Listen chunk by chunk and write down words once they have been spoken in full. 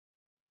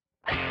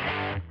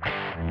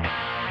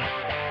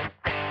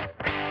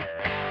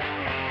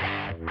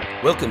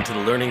Welcome to the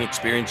Learning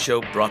Experience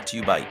Show brought to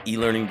you by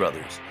eLearning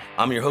Brothers.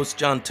 I'm your host,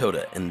 John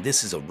Toda, and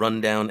this is a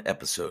rundown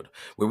episode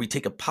where we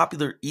take a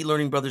popular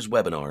eLearning Brothers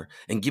webinar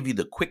and give you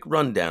the quick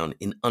rundown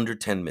in under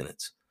 10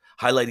 minutes,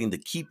 highlighting the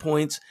key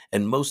points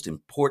and most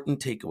important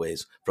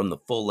takeaways from the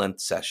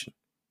full-length session.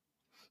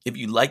 If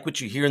you like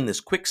what you hear in this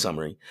quick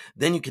summary,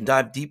 then you can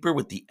dive deeper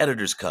with the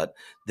editor's cut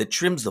that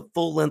trims the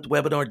full-length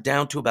webinar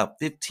down to about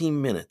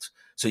 15 minutes,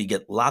 so you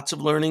get lots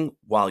of learning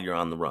while you're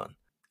on the run.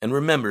 And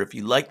remember, if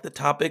you like the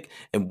topic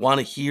and want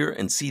to hear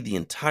and see the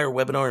entire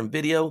webinar in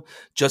video,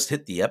 just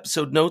hit the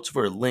episode notes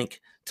for a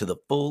link to the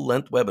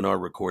full-length webinar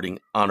recording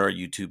on our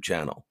YouTube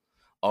channel.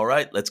 All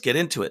right, let's get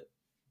into it.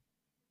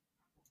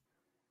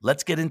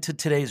 Let's get into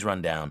today's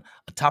rundown,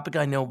 a topic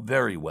I know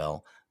very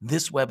well.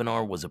 This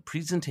webinar was a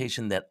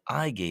presentation that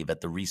I gave at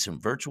the recent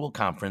virtual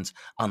conference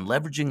on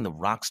leveraging the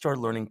Rockstar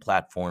Learning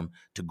platform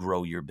to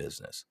grow your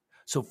business.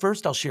 So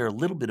first, I'll share a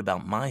little bit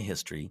about my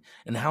history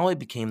and how I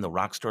became the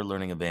Rockstar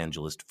Learning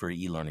Evangelist for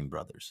eLearning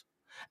Brothers.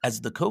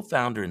 As the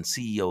co-founder and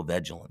CEO of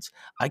Edulance,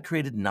 I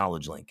created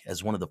KnowledgeLink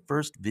as one of the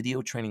first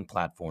video training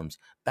platforms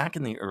back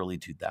in the early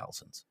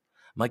 2000s.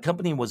 My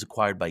company was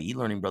acquired by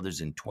eLearning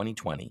Brothers in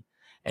 2020,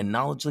 and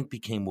KnowledgeLink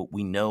became what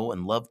we know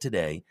and love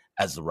today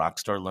as the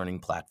Rockstar Learning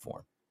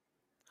platform.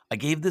 I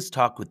gave this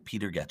talk with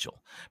Peter Getchell.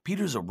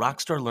 Peter's a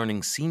Rockstar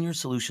Learning Senior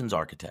Solutions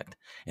Architect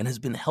and has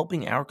been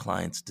helping our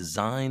clients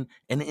design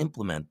and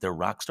implement their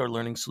Rockstar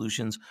Learning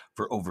solutions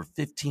for over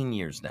 15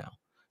 years now,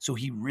 so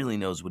he really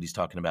knows what he's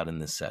talking about in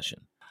this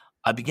session.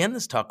 I began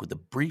this talk with a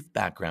brief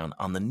background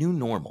on the new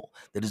normal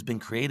that has been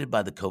created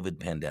by the COVID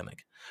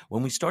pandemic.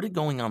 When we started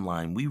going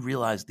online, we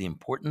realized the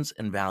importance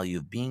and value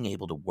of being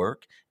able to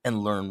work and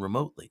learn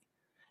remotely.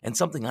 And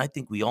something I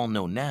think we all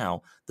know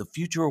now, the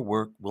future of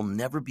work will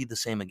never be the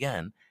same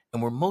again,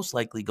 and we're most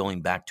likely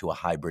going back to a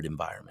hybrid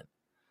environment.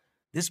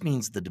 This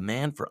means the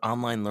demand for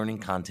online learning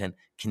content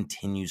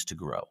continues to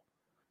grow.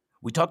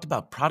 We talked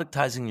about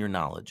productizing your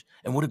knowledge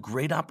and what a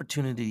great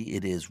opportunity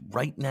it is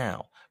right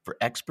now for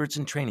experts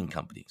and training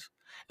companies.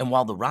 And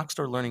while the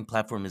Rockstar Learning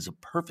platform is a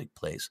perfect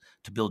place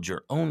to build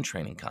your own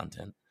training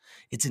content,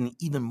 it's an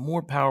even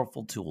more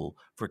powerful tool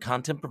for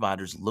content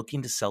providers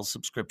looking to sell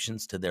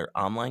subscriptions to their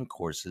online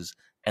courses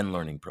and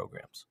learning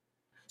programs.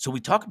 So we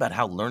talk about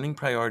how learning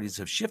priorities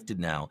have shifted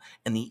now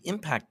and the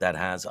impact that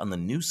has on the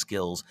new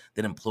skills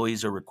that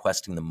employees are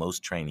requesting the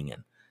most training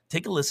in.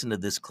 Take a listen to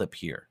this clip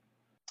here.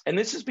 And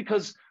this is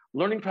because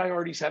learning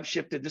priorities have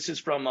shifted. This is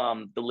from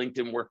the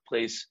LinkedIn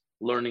Workplace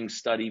Learning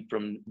Study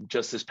from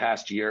just this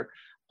past year.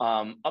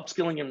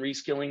 Upskilling and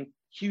reskilling,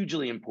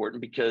 hugely important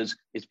because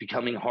it's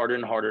becoming harder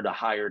and harder to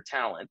hire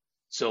talent.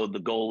 So the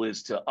goal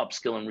is to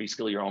upskill and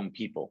reskill your own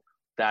people.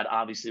 That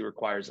obviously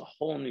requires a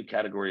whole new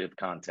category of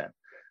content.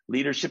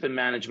 Leadership and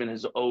management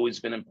has always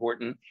been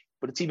important,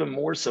 but it's even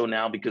more so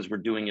now because we're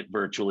doing it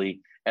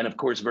virtually. And of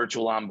course,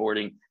 virtual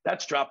onboarding,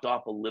 that's dropped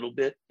off a little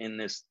bit in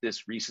this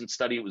recent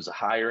study. It was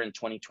higher in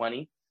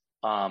 2020,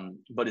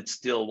 but it's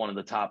still one of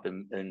the top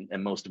and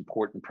most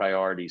important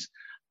priorities.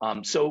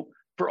 So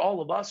for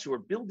all of us who are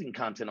building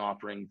content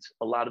offerings,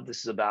 a lot of this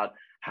is about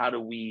how do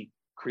we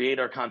create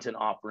our content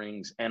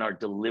offerings and our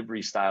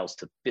delivery styles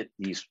to fit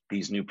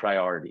these new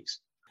priorities.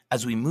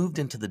 As we moved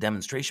into the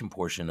demonstration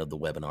portion of the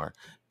webinar,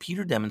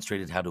 Peter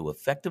demonstrated how to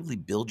effectively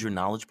build your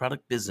knowledge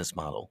product business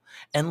model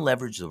and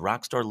leverage the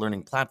Rockstar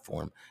Learning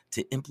platform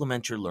to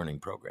implement your learning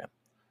program.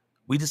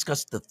 We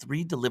discussed the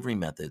 3 delivery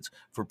methods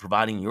for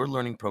providing your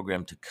learning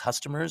program to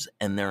customers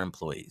and their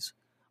employees,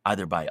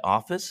 either by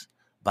office,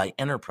 by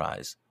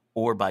enterprise,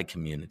 or by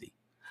community.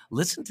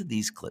 Listen to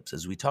these clips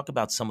as we talk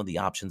about some of the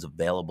options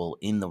available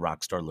in the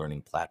Rockstar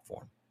Learning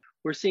platform.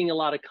 We're seeing a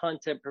lot of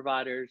content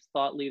providers,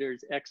 thought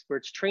leaders,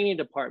 experts, training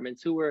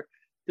departments who are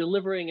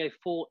delivering a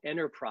full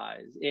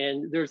enterprise.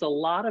 And there's a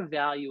lot of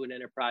value in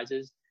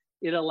enterprises.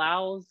 It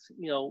allows,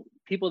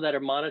 people that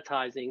are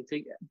monetizing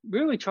to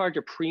really charge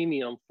a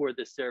premium for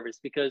this service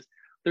because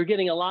they're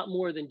getting a lot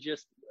more than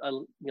just,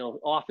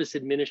 office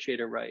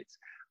administrator rights.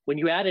 When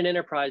you add an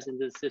enterprise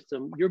into the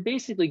system, you're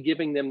basically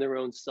giving them their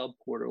own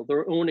sub-portal,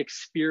 their own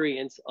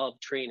experience of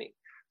training.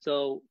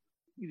 So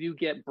you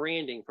get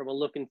branding from a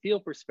look and feel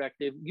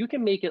perspective. You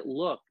can make it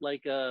look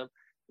like a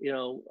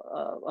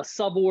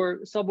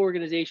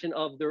sub-organization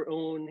of their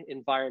own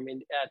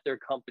environment at their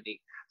company.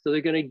 So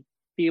they're going to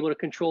be able to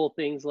control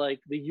things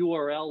like the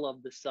URL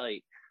of the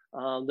site,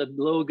 the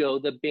logo,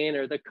 the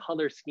banner, the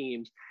color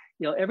schemes,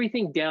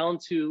 everything down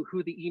to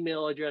who the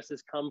email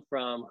addresses come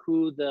from,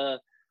 who the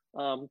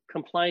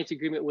compliance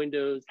agreement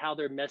windows, how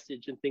they're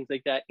messaged and things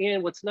like that.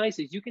 And what's nice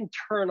is you can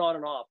turn on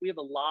and off. We have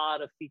a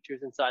lot of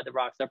features inside the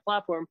Rockstar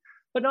platform,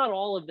 but not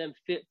all of them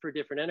fit for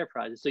different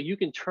enterprises. So you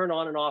can turn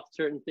on and off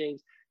certain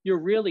things. You're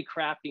really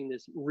crafting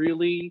this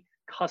really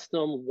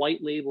custom white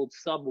labeled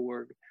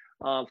sub-org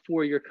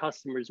for your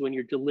customers when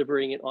you're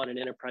delivering it on an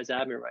enterprise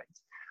admin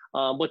rights.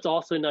 What's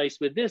also nice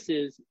with this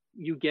is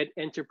you get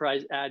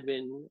enterprise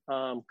admin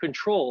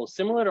control,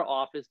 similar to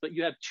Office, but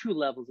you have 2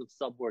 levels of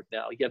sub-org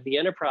now. You have the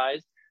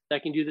enterprise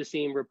that can do the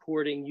same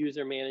reporting,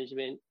 user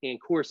management, and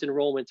course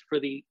enrollments for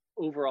the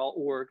overall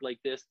org like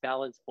this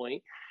balance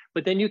point.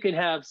 But then you can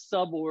have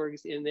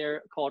suborgs in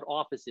there called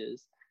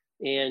offices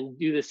and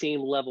do the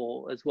same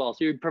level as well.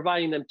 So you're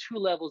providing them two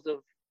levels of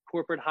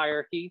corporate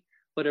hierarchy,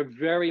 but a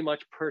very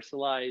much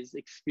personalized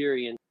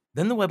experience.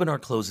 Then the webinar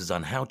closes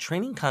on how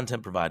training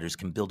content providers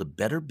can build a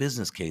better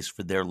business case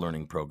for their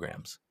learning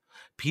programs.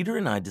 Peter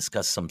and I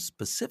discuss some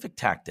specific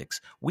tactics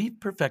we've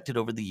perfected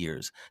over the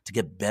years to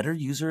get better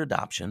user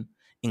adoption,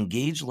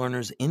 engage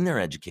learners in their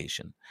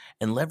education,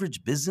 and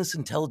leverage business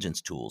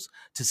intelligence tools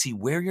to see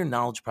where your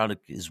knowledge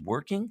product is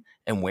working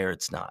and where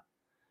it's not.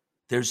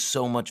 There's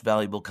so much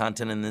valuable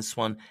content in this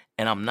one,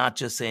 and I'm not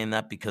just saying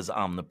that because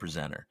I'm the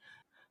presenter.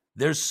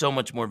 There's so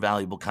much more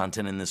valuable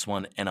content in this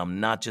one, and I'm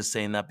not just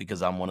saying that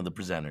because I'm one of the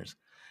presenters.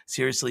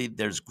 Seriously,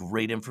 there's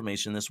great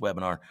information in this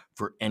webinar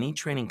for any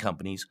training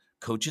companies,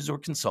 coaches, or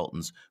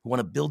consultants who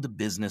want to build a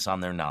business on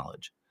their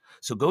knowledge.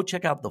 So go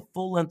check out the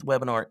full-length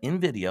webinar in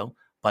video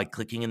by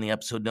clicking in the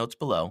episode notes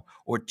below,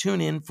 or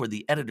tune in for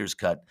the editor's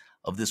cut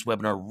of this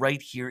webinar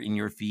right here in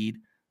your feed.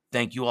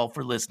 Thank you all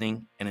for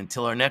listening, and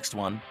until our next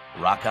one,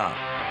 rock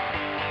on.